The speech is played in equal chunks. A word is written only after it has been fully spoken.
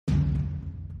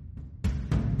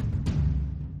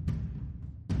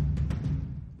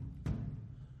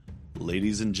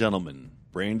Ladies and gentlemen,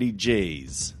 Brandy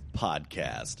J's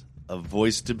podcast, A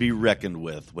Voice to Be Reckoned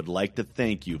With, would like to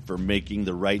thank you for making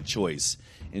the right choice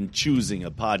in choosing a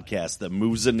podcast that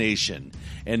moves a nation.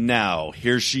 And now,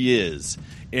 here she is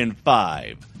in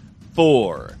 5,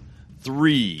 4,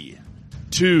 3,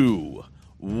 2,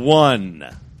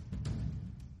 1.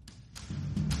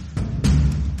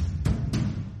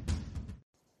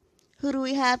 Who do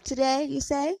we have today, you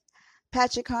say?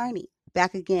 Patrick Harney,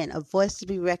 back again, a voice to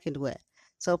be reckoned with.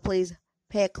 So please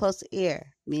pay a close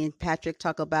ear. Me and Patrick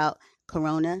talk about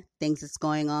Corona, things that's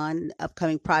going on,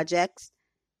 upcoming projects,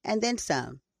 and then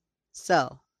some.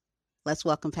 So let's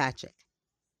welcome Patrick.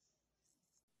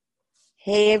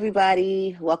 Hey,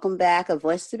 everybody. Welcome back. A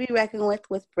Voice to Be Reckoned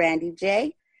with Brandy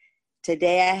J.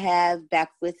 Today I have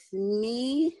back with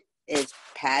me is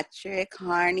Patrick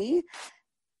Harney.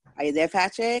 Are you there,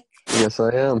 Patrick? Yes, I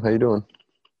am. How you doing?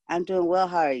 I'm doing well.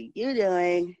 How are you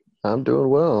doing? I'm doing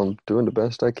well. I'm doing the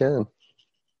best I can.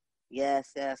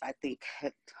 Yes. I think,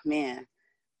 man,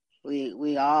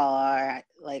 we all are.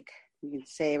 Like you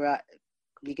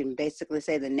can basically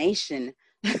say the nation.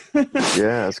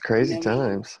 Yeah, it's crazy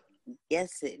times.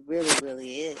 Yes, it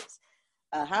really is.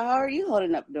 How are you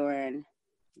holding up during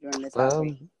this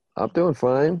outbreak? I'm doing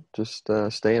fine. Just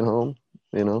staying home.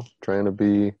 Trying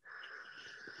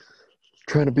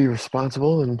to be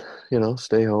responsible and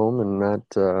stay home and not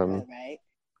Right.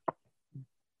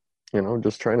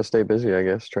 just trying to stay busy. I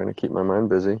guess trying to keep my mind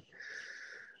busy.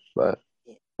 But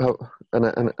how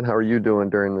are you doing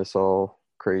during this all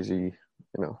crazy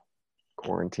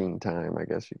quarantine time? I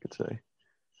guess you could say.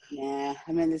 Yeah,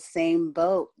 I'm in the same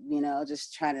boat,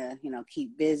 just trying to,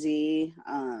 keep busy.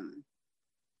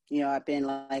 I've been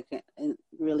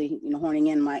really, honing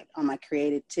in on my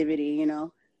creativity,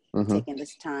 taking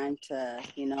this time to,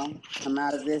 come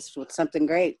out of this with something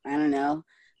great. I don't know,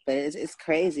 but it's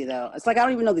crazy though. It's like, I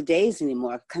don't even know the days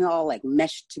anymore, kind of all like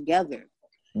meshed together.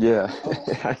 Yeah,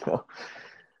 I know.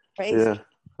 Crazy. Yeah,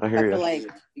 I hear you. I feel like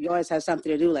you always have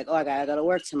something to do, like, oh, I gotta go to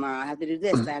work tomorrow. I have to do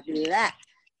this, I have to do that.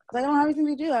 I don't have anything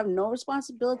to do. I have no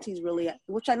responsibilities really,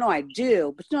 which I know I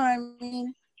do, but you know what I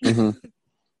mean? Mm-hmm.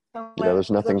 Yeah, there's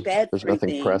nothing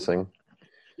pressing.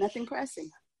 Nothing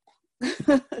pressing.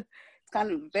 It's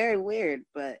kind of very weird,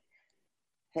 but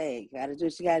hey, you gotta do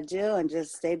what you gotta do and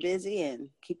just stay busy and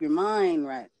keep your mind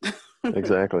right.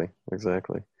 Exactly.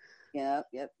 Yep.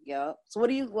 So what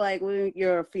do you like when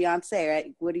you're a fiance,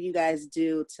 right? What do you guys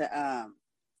do to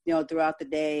throughout the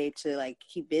day to like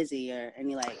keep busy, or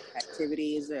any like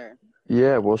activities or?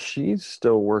 Yeah, well, she's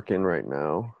still working right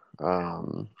now.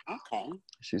 Okay.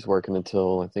 She's working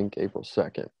until I think April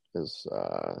 2nd is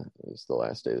the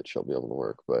last day that she'll be able to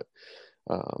work. But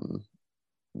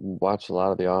watch a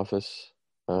lot of The Office.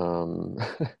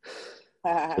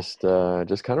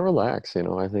 Just kind of relax.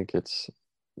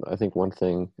 I think one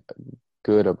thing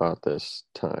good about this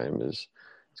time is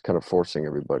it's kind of forcing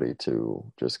everybody to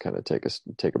just kind of take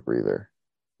a breather,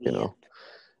 and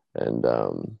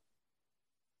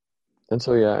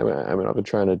so yeah, I mean I've been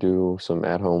trying to do some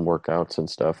at-home workouts and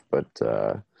stuff, but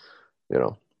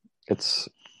it's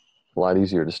a lot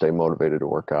easier to stay motivated to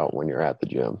work out when you're at the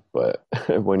gym. But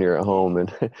when you're at home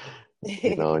and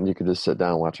and you can just sit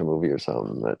down and watch a movie or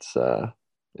something, that's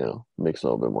makes it a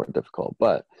little bit more difficult.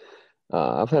 But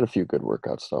I've had a few good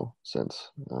workouts though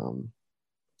since.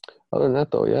 Other than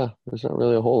that though, yeah, there's not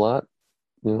really a whole lot.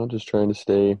 Just trying to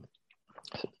stay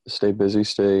busy,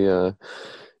 stay a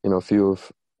few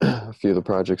of the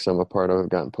projects I'm a part of have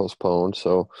gotten postponed,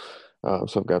 so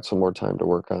I've got some more time to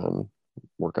work on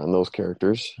those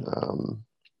characters.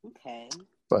 Okay.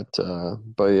 But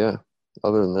yeah,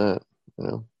 other than that,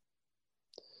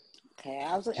 Okay,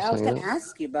 I was going to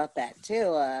ask you about that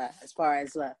too. As far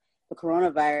as the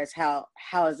coronavirus,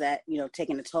 how is that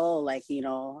taking a toll, like the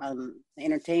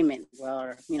entertainment,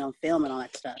 or film and all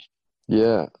that stuff?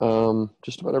 Yeah,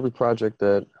 just about every project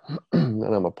that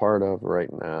that I'm a part of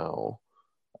right now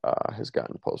has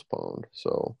gotten postponed.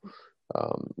 So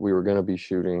we were going to be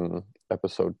shooting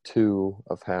episode 2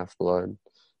 of Half-Blood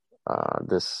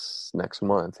this next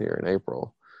month here in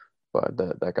April, but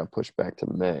that got pushed back to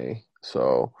May.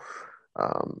 So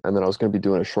and then I was going to be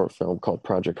doing a short film called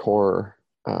Project Horror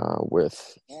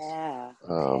with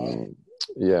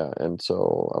and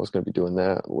so I was going to be doing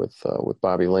that with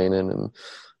Bobby Lanin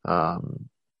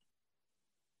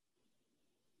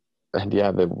and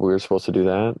yeah, we were supposed to do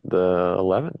that the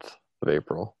 11th of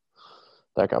April.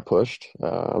 That got pushed.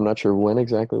 I'm not sure when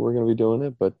exactly we're going to be doing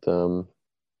it, but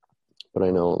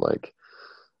I know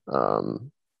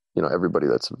everybody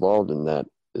that's involved in that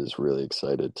is really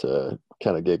excited to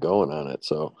kind of get going on it.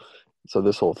 So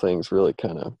this whole thing's really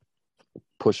kind of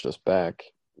pushed us back,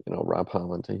 Rob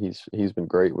Holland. He's been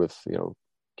great with,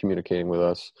 communicating with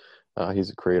us. He's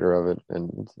the creator of it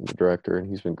and the director, and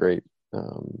he's been great,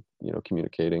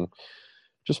 communicating,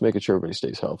 just making sure everybody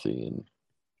stays healthy and,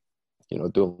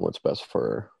 doing what's best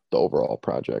for the overall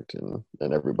project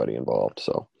and everybody involved.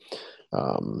 So,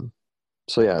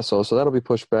 so that'll be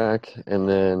pushed back. And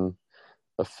then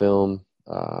a film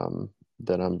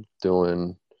that I'm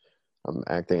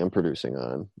acting and producing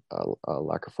on,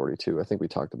 Locker 42. I think we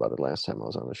talked about it last time I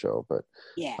was on the show, but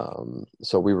yeah.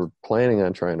 So we were planning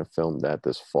on trying to film that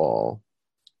this fall.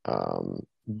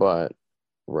 But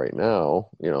right now,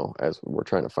 as we're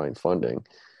trying to find funding,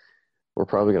 we're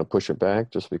probably going to push it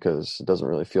back just because it doesn't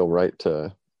really feel right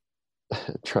to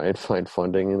try and find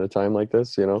funding in a time like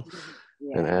this, and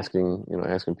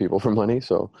asking people for money.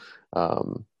 So,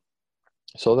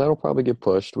 so that'll probably get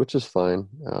pushed, which is fine.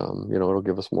 It'll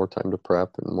give us more time to prep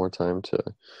and more time to,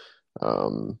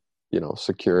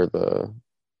 secure the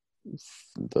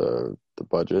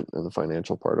budget and the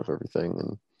financial part of everything.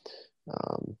 And,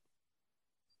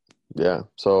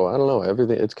 so I don't know,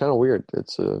 everything, it's kind of weird.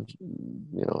 It's I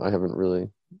haven't really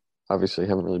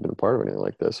been a part of anything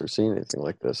like this or seen anything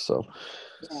like this. So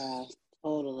yeah,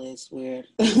 totally, it's weird.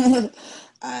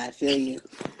 I feel you.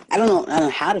 I don't know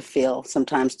how to feel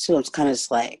sometimes too. It's kind of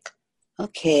just like,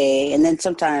 okay, and then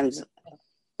sometimes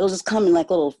it'll just come in like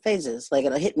little phases. Like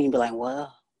it'll hit me and be like,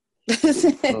 well, and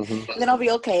then I'll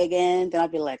be okay again. Then I'll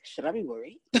be like, should I be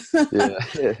worried? Yeah.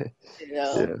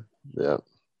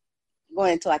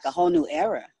 Going into like a whole new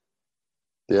era.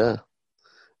 Yeah.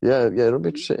 It'll be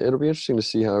interesting to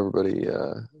see how everybody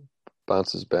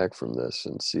bounces back from this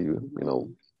and see,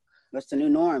 what's the new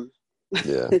norm.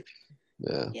 Yeah.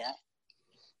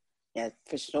 Yeah,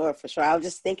 for sure. I was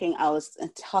just thinking, I was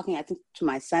talking, I think, to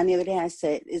my son the other day. I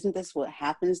said, isn't this what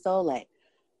happens though? Like,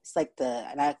 it's like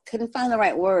and I couldn't find the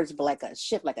right words, but like a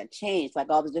shift, like a change, like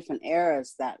all the different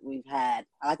eras that we've had.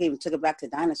 I even took it back to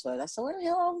dinosaurs. I said, where the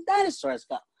hell all the dinosaurs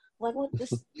go? Like, what,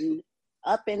 this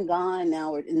up and gone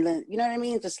now? You know what I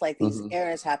mean? Just like these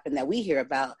eras happen that we hear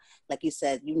about. Like you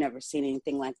said, you've never seen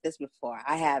anything like this before.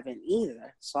 I haven't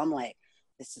either. So I'm like,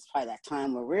 this is probably that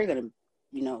time where we're going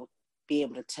to, be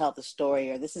able to tell the story,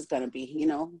 or this is going to be,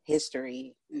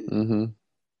 history.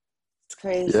 It's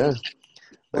crazy. Yeah.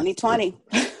 2020.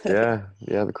 Yeah,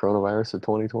 the coronavirus of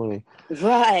 2020.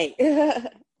 Right.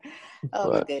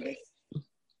 My goodness.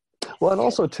 Well, and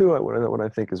also too, what I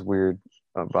think is weird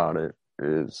about it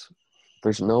is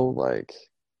there's not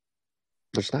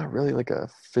really like a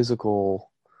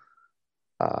physical,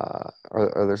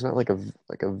 or there's not like a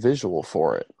visual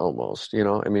for it almost.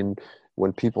 I mean,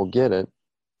 when people get it,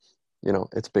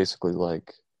 it's basically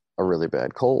like a really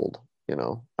bad cold.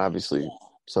 Obviously. Yeah.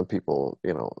 Some people,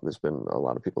 there's been a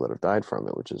lot of people that have died from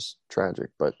it, which is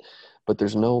tragic, but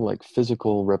there's no like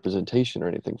physical representation or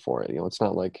anything for it. It's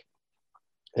not like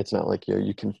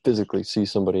you can physically see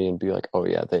somebody and be like, oh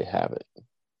yeah, they have it.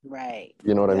 Right.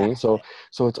 You know what I mean? So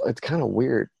it's kind of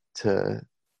weird to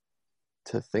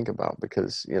think about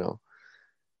because, I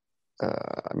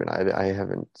mean, I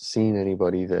haven't seen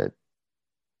anybody that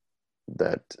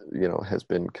has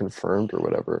been confirmed or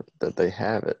whatever that they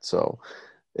have it. So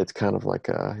it's kind of like,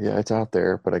 it's out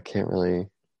there, but I can't really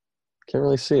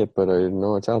see it, but I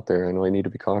know it's out there. I know I need to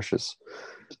be cautious.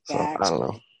 So I don't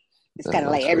know. It's kind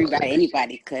of like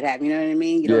anybody could have, you know what I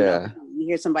mean? You don't know. You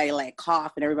hear somebody like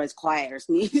cough and everybody's quiet or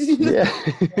sneeze. Yeah.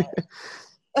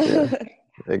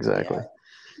 Exactly.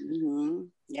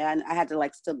 Yeah, and I had to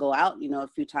like still go out, a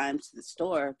few times to the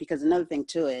store because another thing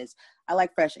too is I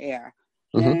like fresh air.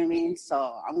 You know what I mean?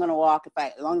 So I'm going to walk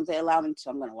as long as they allow me to,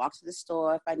 I'm going to walk to the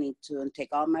store if I need to and take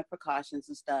all my precautions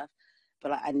and stuff.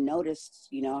 But I noticed,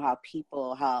 how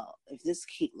if this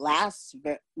lasts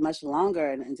very much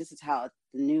longer and this is how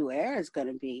the new era is going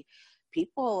to be,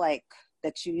 people like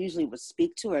that you usually would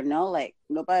speak to or know, like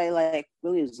nobody like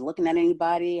really was looking at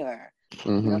anybody or,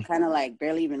 kind of like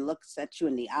barely even looks at you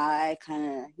in the eye, kind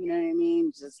of, you know what I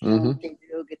mean? Just what they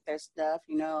do, get their stuff,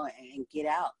 and get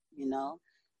out,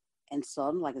 And so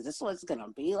I'm like, is this what it's going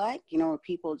to be like? Where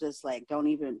people just like don't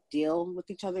even deal with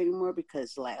each other anymore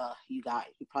because like, oh, you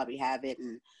probably have it.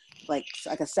 And like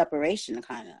a separation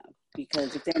kind of,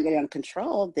 because if they don't get it under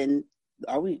control, then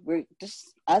we're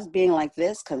just us being like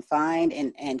this, confined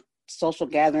and social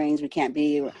gatherings. We can't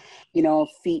be, we got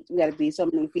to be so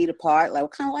many feet apart. Like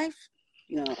what kind of life,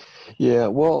 Yeah.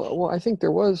 Well, I think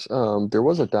there was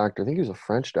a doctor, I think he was a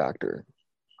French doctor.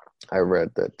 I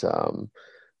read that,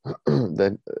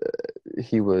 that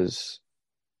he was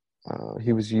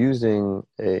using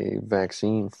a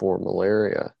vaccine for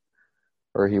malaria,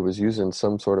 or he was using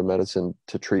some sort of medicine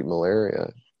to treat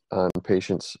malaria on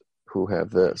patients who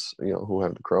have who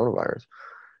have the coronavirus.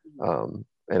 And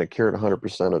it cured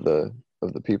 100%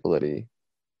 of the people that he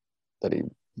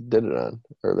did it on,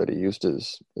 or that he used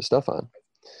his stuff on.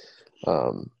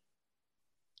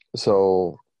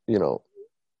 So, you know,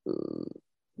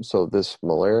 so this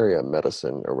malaria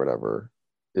medicine or whatever,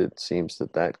 it seems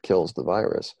that kills the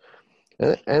virus,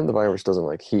 and the virus doesn't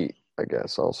like heat, I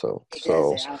guess, also.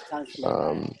 So,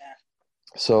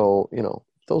 so, you know,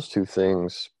 those two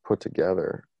things put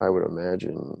together, I would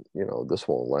imagine, you know, this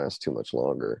won't last too much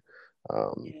longer.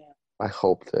 I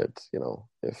hope that, you know,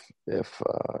 if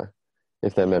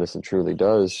that medicine truly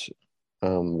does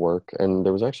work. And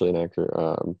there was actually an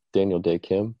actor, Daniel Day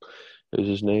Kim is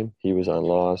his name. He was on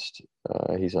Lost.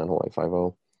 He's on Hawaii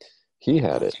Five-0. He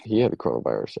had it. He had the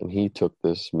coronavirus, and he took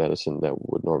this medicine that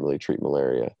would normally treat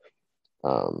malaria,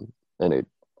 and it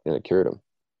cured him.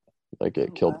 Like,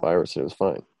 it killed the virus, and it was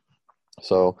fine.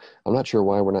 So I'm not sure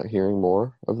why we're not hearing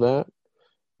more of that.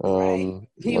 Like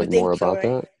more about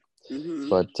that. Mm-hmm.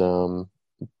 But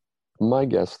my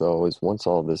guess, though, is once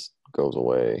all this goes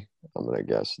away, I'm going to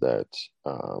guess that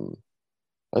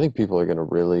I think people are going to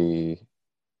really,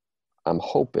 I'm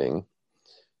hoping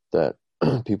that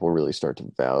people really start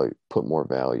to put more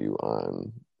value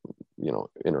on, you know,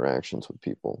 interactions with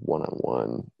people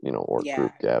one-on-one, you know, or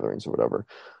group gatherings or whatever,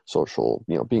 social,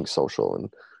 you know, being social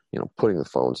and, you know, putting the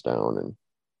phones down and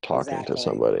talking to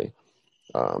somebody.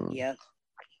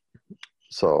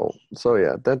 So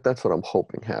yeah, that's what I'm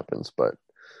hoping happens. But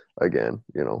again,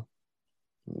 you know,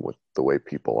 with the way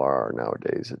people are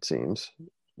nowadays, it seems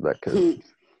that could,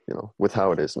 you know, with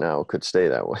how it is now, could stay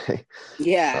that way.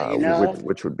 You know,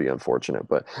 which would be unfortunate.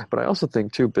 But I also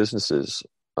think too, businesses,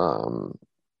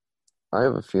 I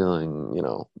have a feeling, you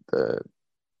know, that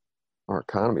our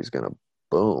economy is going to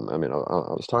boom. I mean, I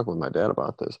was talking with my dad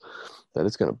about this, that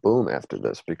it's going to boom after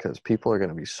this, because people are going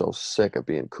to be so sick of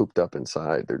being cooped up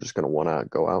inside. They're just going to want to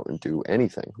go out and do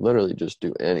anything, literally just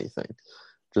do anything,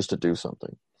 just to do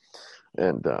something.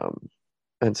 And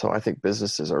so I think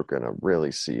businesses are going to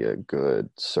really see a good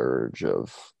surge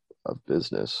of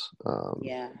business.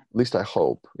 At least I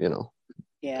hope, you know.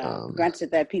 Granted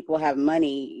that people have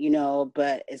money, you know,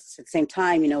 but it's at the same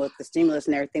time, you know, with the stimulus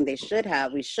and everything, we should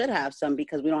have some,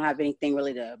 because we don't have anything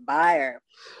really to buy or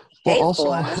pay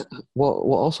for. Well,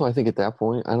 also, I think at that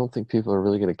point, I don't think people are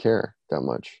really going to care that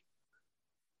much.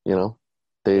 You know,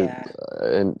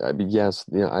 and I mean, yes,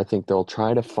 you know, I think they'll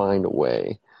try to find a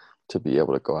way to be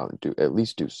able to go out and at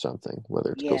least do something,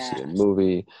 whether it's go see a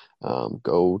movie,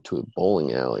 go to a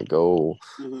bowling alley, go,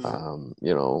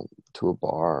 you know, to a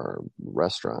bar,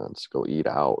 restaurants, go eat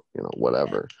out, you know,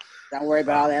 whatever. Don't worry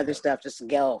about all the other stuff, just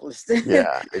go.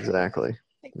 Yeah, exactly.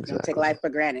 Take life for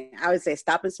granted. I would say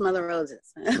stop and smell the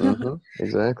roses.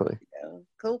 Exactly.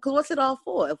 Cool. Because what's it all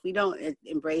for if we don't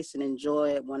embrace and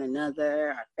enjoy one another,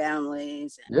 our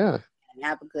families, and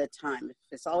have a good time? If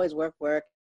it's always work,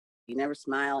 you never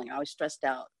smile, and you're always stressed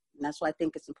out. And that's why I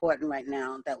think it's important right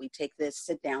now that we take this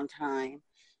sit down time,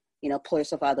 you know, pull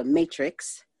yourself out of the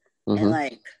matrix and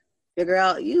like figure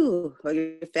out you or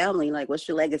your family, like, what's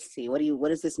your legacy? What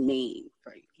does this mean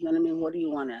for you? You know what I mean? What do you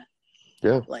want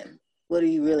to, like, what are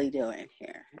you really doing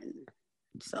here? And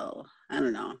so, I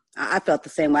don't know. I felt the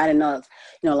same way. I didn't know if,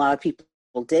 you know, a lot of people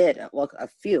did, well, a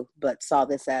few, but saw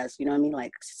this as, you know what I mean?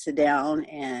 Like, sit down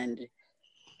and,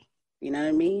 you know what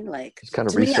I mean? Like, it's kind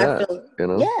of reset, me, I feel, you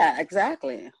know? Yeah,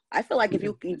 exactly. I feel like if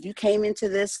you came into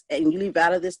this and you leave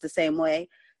out of this the same way,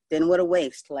 then what a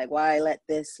waste. Like, why let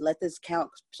this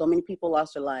count? So many people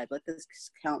lost their lives. Let this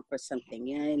count for something.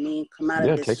 You know what I mean? Come out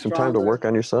of this take some time to work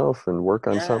on yourself and work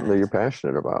on something that you're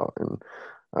passionate about. And,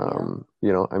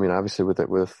 you know, I mean, obviously with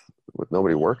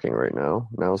nobody working right now,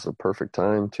 now's the perfect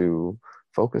time to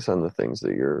focus on the things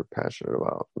that you're passionate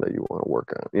about, that you want to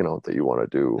work on, you know, that you want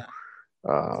to do.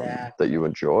 That you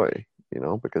enjoy, you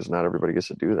know, because not everybody gets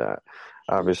to do that.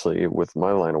 Obviously, with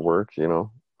my line of work, you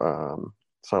know,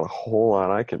 it's not a whole lot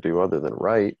I can do other than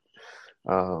write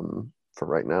for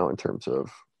right now, in terms of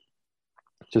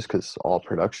just because all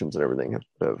productions and everything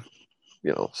have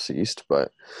you know, ceased.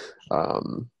 But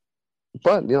you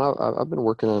know, I've been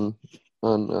working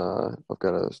on I've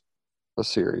got a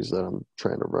series that I'm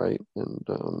trying to write,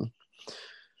 and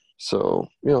so,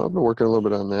 you know, I've been working a little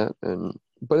bit on that.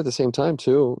 But at the same time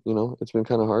too, you know, it's been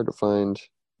kind of hard to find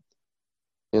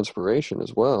inspiration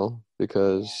as well,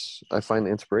 because I find the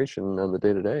inspiration on the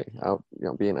day-to-day, out, you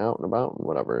know, being out and about and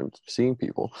whatever, and seeing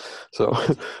people. So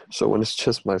when it's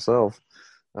just myself,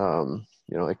 you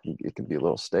know, it can be a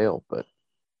little stale, but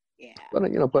you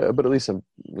know, but at least I'm,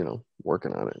 you know,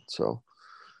 working on it. So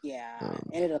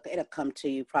and it'll come to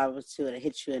you probably too. It'll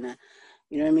hit you in a,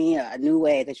 you know what I mean, a new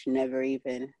way that you never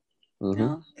even you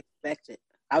know, expected.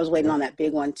 I was waiting on that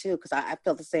big one too, because I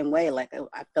felt the same way. Like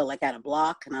I felt like I had a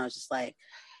block, and I was just like,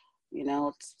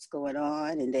 what's going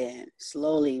on? And then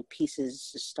slowly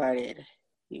pieces just started,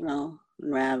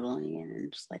 unraveling,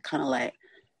 and just like kind of like,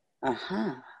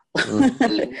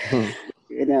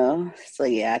 Mm-hmm. So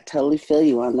yeah, I totally feel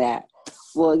you on that.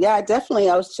 Well, yeah, definitely.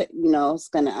 I was, it's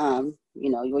gonna,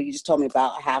 what you just told me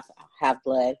about half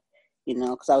blood,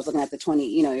 because I was looking at the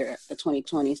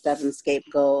 2020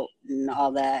 scapegoat and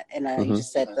all that, and you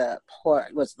just said the horror,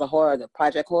 the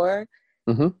Project Horror.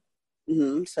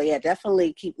 Mm-hmm. So yeah,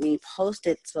 definitely keep me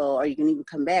posted. So, or you can even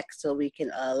come back so we can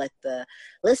let the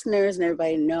listeners and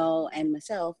everybody know, and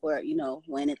myself, where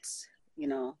when it's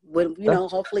when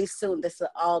hopefully soon this will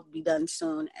all be done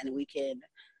soon, and we can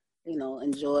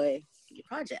enjoy your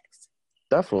projects.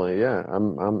 Definitely, yeah.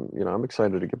 I'm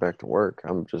excited to get back to work.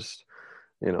 I'm just,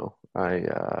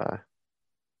 I've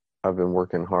been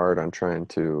working hard on trying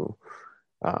to,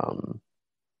 um,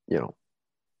 you know,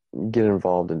 get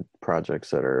involved in projects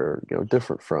that are,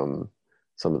 different from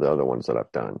some of the other ones that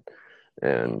I've done.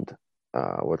 And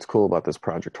what's cool about this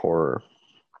Project Horror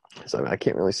is, I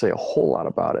can't really say a whole lot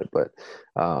about it, but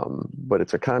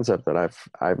it's a concept that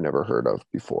I've never heard of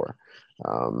before.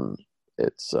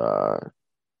 It's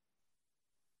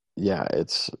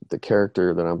it's the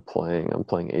character that I'm playing. I'm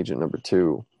playing Agent Number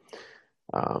Two.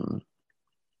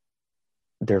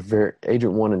 They're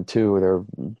Agent One and Two. They're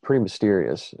pretty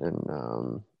mysterious,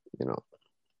 and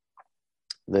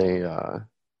they.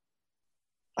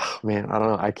 Oh, man, I don't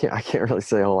know. I can't really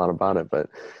say a whole lot about it, but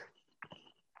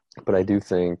I do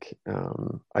think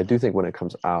when it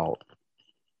comes out,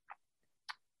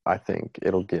 I think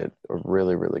it'll get a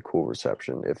really, really cool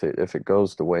reception if it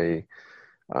goes the way,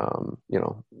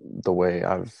 the way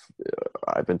I've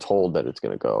been told that it's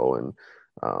going to go, and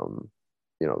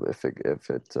if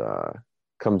it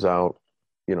comes out,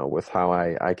 with how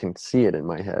I can see it in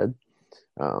my head,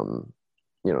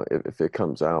 if it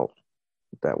comes out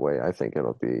that way, I think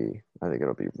it'll be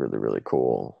really, really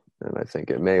cool, and I think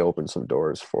it may open some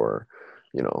doors for,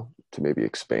 to maybe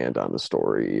expand on the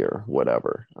story or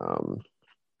whatever. I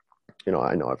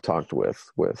know I've talked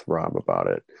with Rob about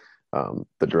it,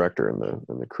 the director and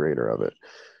the creator of it.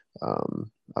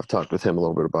 I've talked with him a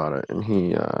little bit about it, and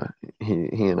he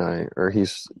and I, or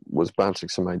was bouncing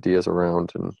some ideas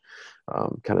around and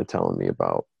kind of telling me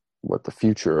about what the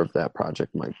future of that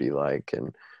project might be like,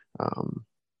 and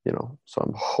so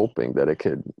I'm hoping that it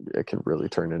could really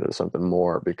turn into something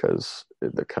more, because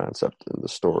the concept and the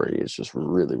story is just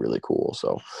really, really cool.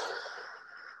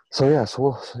 So yeah,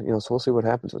 so we'll see what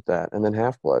happens with that. And then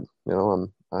Half Blood,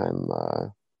 I'm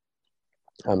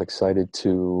excited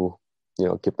to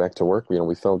get back to work.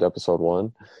 We filmed episode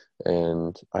 1,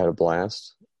 and I had a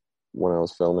blast when I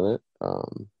was filming it.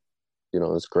 It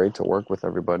was great to work with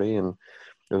everybody, and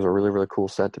it was a really, really cool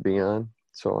set to be on.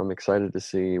 So I'm excited to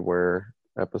see where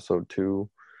episode 2,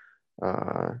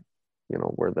 where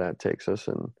that takes us,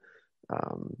 and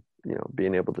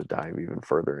being able to dive even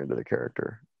further into the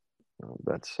character.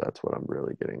 That's what I'm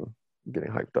really getting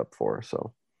hyped up for.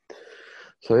 So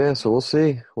yeah, so we'll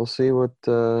see what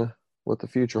the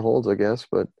future holds, I guess.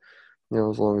 But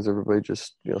as long as everybody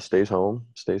just stays home,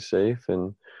 stays safe,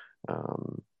 and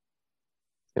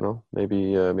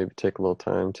maybe take a little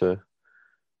time to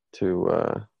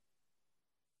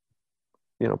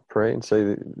pray and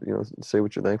say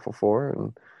what you're thankful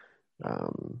for,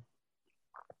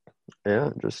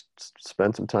 and just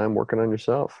spend some time working on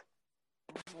yourself.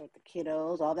 With the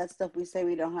kiddos, all that stuff we say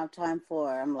we don't have time for.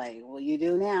 I'm like, well, you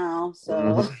do now.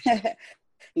 So,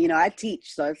 I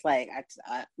teach. So it's like,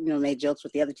 I made jokes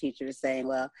with the other teachers saying,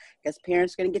 well, I guess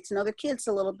parents are going to get to know their kids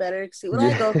a little better, see what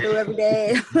I go through every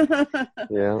day.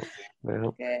 Yeah.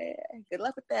 Okay. Good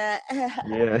luck with that.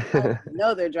 Yeah. I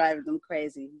know they're driving them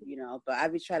crazy, but I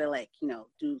be trying to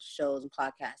do shows and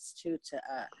podcasts too, to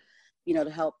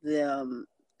help them,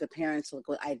 the parents,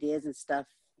 with ideas and stuff,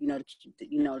 to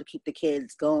keep the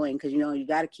kids going, because you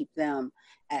got to keep them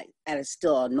at a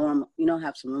still a normal,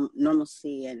 have some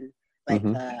normalcy, and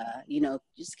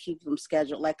just keep them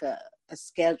scheduled, like a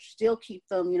schedule, still keep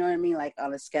them, like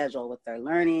on a schedule with their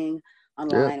learning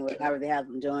online, with however they have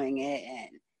them doing it,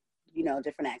 and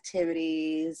different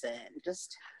activities, and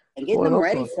getting them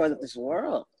ready for this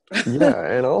world.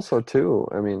 Yeah, and also too,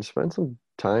 spend some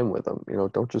time with them.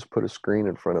 Don't just put a screen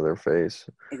in front of their face.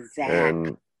 Exactly.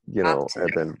 And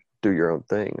and then do your own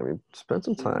thing. Spend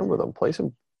some time with them. Play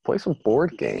some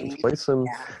board games. Play some,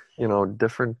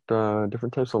 different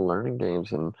types of learning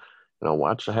games, and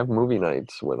have movie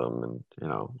nights with them.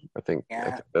 And I think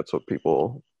that's what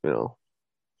people,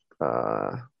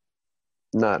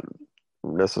 not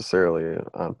necessarily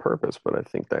on purpose, but I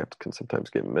think that can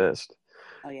sometimes get missed.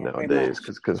 Oh yeah, very nowadays much.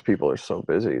 because people are so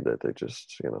busy that they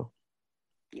just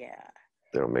Yeah.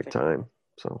 they don't make time.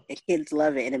 So The kids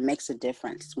love it, and it makes a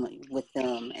difference with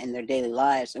them and their daily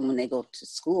lives. And when they go to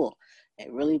school,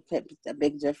 it really puts a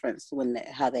big difference when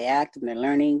how they act and they're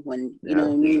learning. When you know yeah,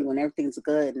 what I mean, when everything's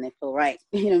good and they feel right.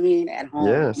 You know what I mean at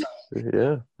home. yeah, So,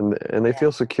 yeah, and they yeah,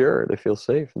 feel secure. They feel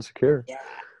safe and secure. yeah,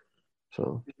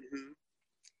 So hmm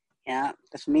yeah.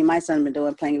 That's what me and my son been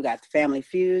doing. Playing. We got the Family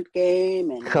Feud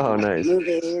game and oh, watching nice,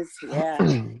 movies. Yeah,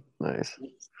 nice.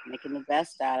 making the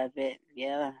best out of it.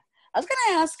 Yeah. I was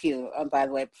gonna ask you, by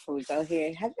the way, before we go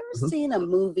here, have you ever Mhm. seen a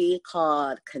movie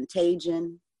called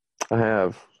Contagion? I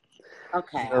have.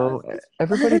 Okay, You know,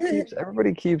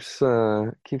 everybody keeps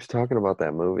talking about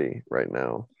that movie right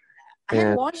now, I had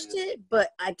and watched it, but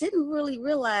I didn't really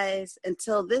realize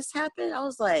until this happened. I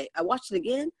was like, I watched it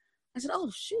again. I said, "Oh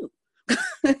shoot!"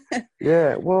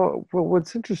 yeah. Well,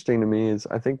 what's interesting to me is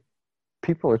I think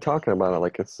people are talking about it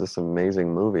like it's this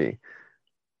amazing movie,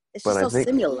 It's but just I so think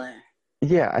similar.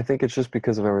 yeah, I think it's just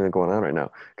because of everything going on right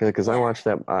now. Because I Yeah. watched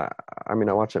that. I mean,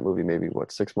 I watched that movie maybe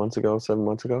what 6 months ago, 7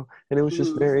 months ago, and Hmm. it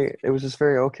was just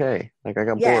very okay. Like I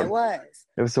got Yeah, it bored. was.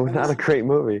 It was so It not a was. great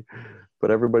movie,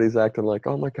 but everybody's acting like,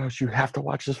 oh my gosh, you have to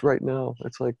watch this right now.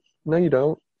 It's like, no, you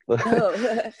don't. No.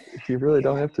 You really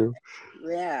don't Yeah. have to.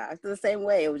 Yeah. I feel the same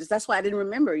way. It was just that's why I didn't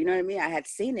remember. You know what I mean? I had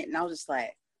seen it, and I was just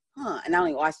like, huh. And I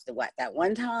only watched it that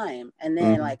one time, and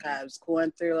then Hmm. like I was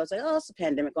going through. I was like, oh, it's a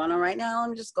pandemic going on right now.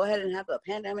 Let me just go ahead and have a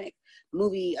pandemic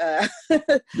movie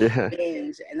Yeah,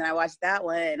 binge. And then I watched that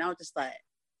one, and I was just like,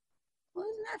 well,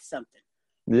 isn't that something?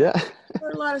 yeah, There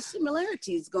are a lot of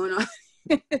similarities going on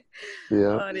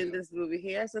yeah. in this movie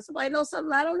here. So somebody knows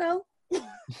something I don't know.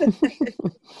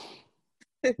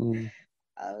 Mm.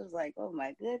 I was like, oh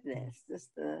my goodness,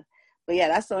 but yeah,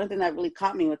 that's the only thing that really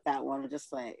caught me with that one. Was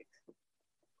just like,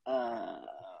 uh,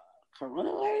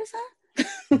 coronavirus, huh?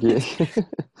 Yeah,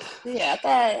 Yeah, I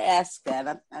thought I'd ask that.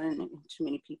 I didn't know too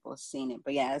many people have seen it,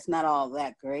 but yeah, it's not all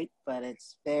that great, but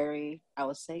it's very, I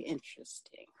would say,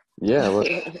 interesting. yeah.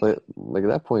 Like at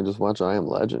that point, just watch I Am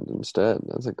Legend instead.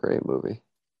 That's a great movie.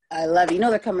 I love it. You know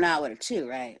they're coming out with it too,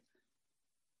 right?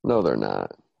 No, they're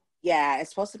not. Yeah, it's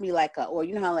supposed to be like or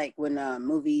you know how like when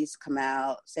movies come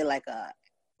out, say like a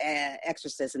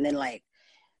Exorcist, and then like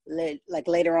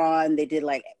later on they did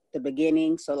like the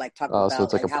beginning, so like talked Oh, so about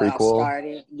it's like like a how it all prequel.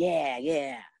 started. Yeah,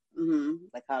 yeah,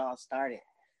 like how it all started.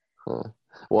 Huh.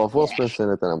 Well, if Will Yeah, Smith's in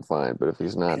it, then I'm fine. But if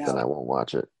he's I not, then I know. won't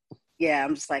watch it. Yeah,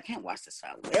 I'm just like can't watch this. So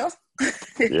I will.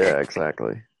 Yeah,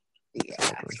 exactly. Yeah,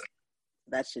 Exactly.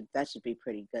 that should be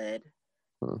pretty good.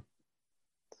 Hmm.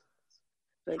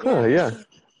 But Huh, yeah,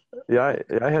 yeah.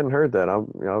 Yeah, I hadn't heard that. I'll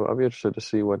be interested to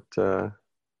see what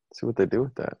they do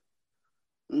with that.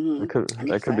 I'm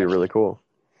That could be excited. really cool.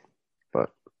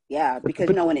 But Yeah, because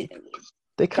but when it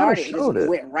they kind of started, showed it it.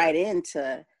 went right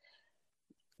into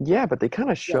Yeah, but they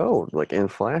kind of yeah. showed like in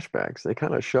flashbacks. They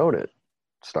kind of showed it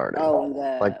starting, Oh,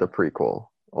 like the prequel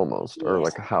almost, or yeah.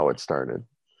 like how it started.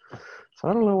 So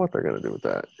I don't know what they're gonna do with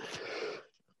that.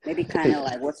 Maybe kind of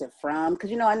like what's it from?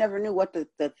 Because I never knew what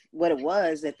what it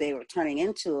was that they were turning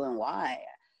into and why.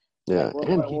 Yeah, Like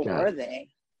what were they?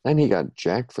 and he got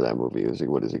jacked for that movie.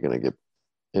 What is he gonna get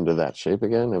into that shape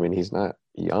again? I mean, he's not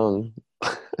young,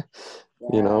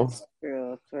 you Yeah, know. it's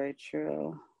true. It's very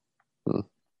true. Hmm.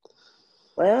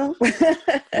 Well,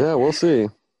 Yeah, we'll see.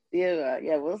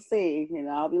 yeah, we'll see.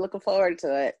 I'll be looking forward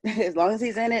to it. As long as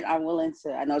he's in it, I'm willing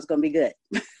to. I know it's gonna be good.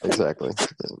 Exactly.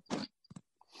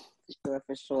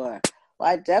 For sure. Well,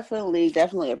 I definitely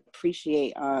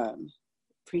appreciate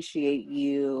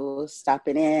you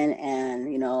stopping in and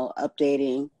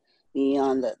updating me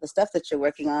on the stuff that you're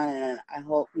working on, and I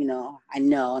hope I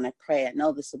know and I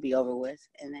know this will be over with,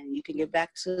 and then you can get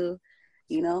back to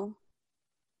you know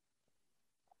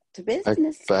to Back,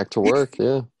 business. back to work.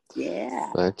 Yeah,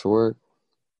 Yeah. back to work.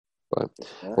 But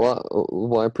Sure.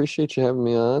 I appreciate you having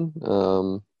me on.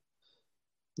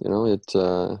 It's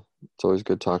always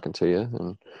good talking to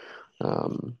you,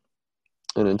 um,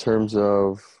 and in terms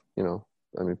of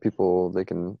I mean, people they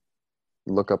can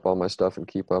look up all my stuff and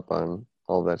keep up on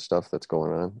all that stuff that's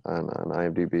going on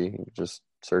IMDb. You can just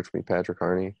search me, Patrick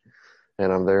Harney,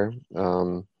 and I'm there.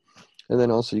 And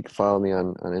then also you can follow me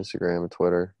on Instagram and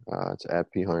Twitter. It's at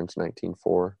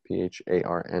pharns194,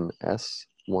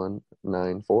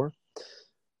 PHARNS194.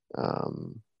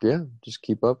 Yeah, just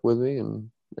keep up with me, and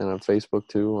on Facebook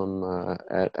too. I'm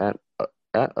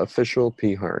at official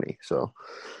P Harney. So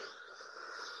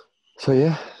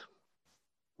yeah.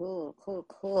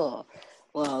 Cool.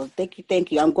 Well, thank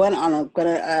you. I'm gonna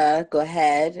go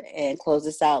ahead and close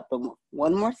this out, but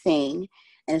one more thing,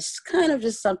 and it's kind of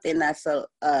just something that's kind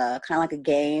of like a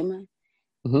game.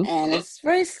 Mm-hmm. And it's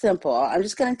very simple. I'm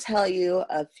just going to tell you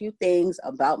a few things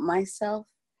about myself,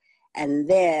 and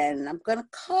then I'm going to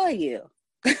call you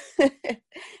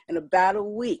in about a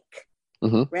week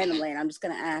Mm-hmm. randomly, and I'm just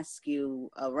going to ask you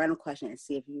a random question and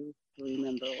see if you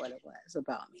remember what it was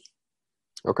about me.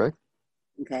 Okay.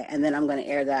 Okay, and then I'm going to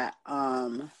air that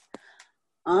on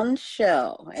the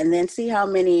show, and then see how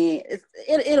many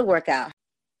it'll work out.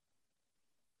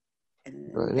 And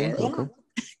Right. there they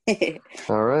Okay.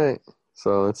 are. All right.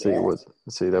 So let's see. Yeah.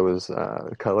 That was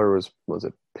color was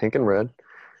it pink and red?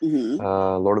 Mm-hmm.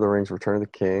 Lord of the Rings: Return of the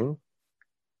King,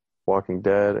 Walking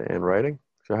Dead, and writing.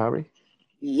 So how many?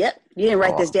 Yep. You didn't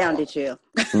write this Oh, down, did you?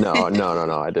 no.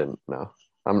 I didn't. No.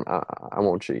 I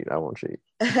won't cheat. I won't cheat.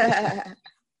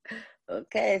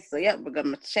 Okay, so yep, we're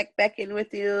gonna check back in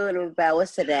with you in about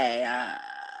what's today?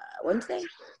 Wednesday?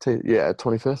 Yeah,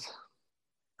 25th.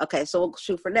 Okay, so we'll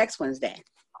shoot for next Wednesday.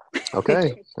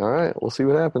 Okay. All right. We'll see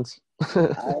what happens.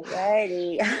 All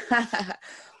righty.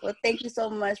 Well, thank you so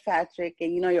much, Patrick.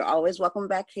 And you're always welcome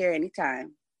back here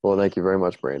anytime. Well, thank you very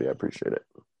much, Brandy. I appreciate it.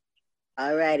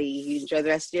 All righty. You enjoy the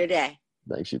rest of your day.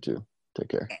 Thanks, you too. Take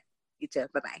care. Okay. You too.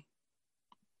 Bye-bye.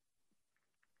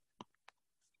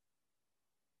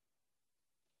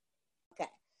 Okay.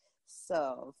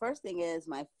 So first thing is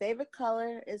my favorite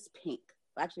color is pink.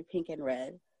 Actually, pink and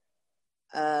red.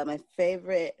 My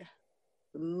favorite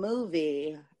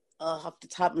movie, off the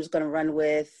top, I'm just going to run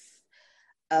with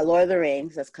Lord of the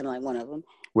Rings. That's kind of like one of them.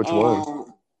 Which one?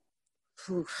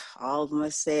 All of them, I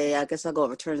say, I guess I'll go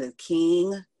Return of the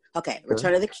King. Okay,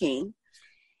 Return of the King.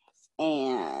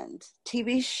 And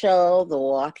TV show, The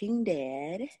Walking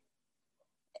Dead.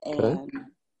 And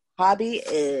hobby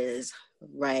is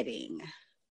writing.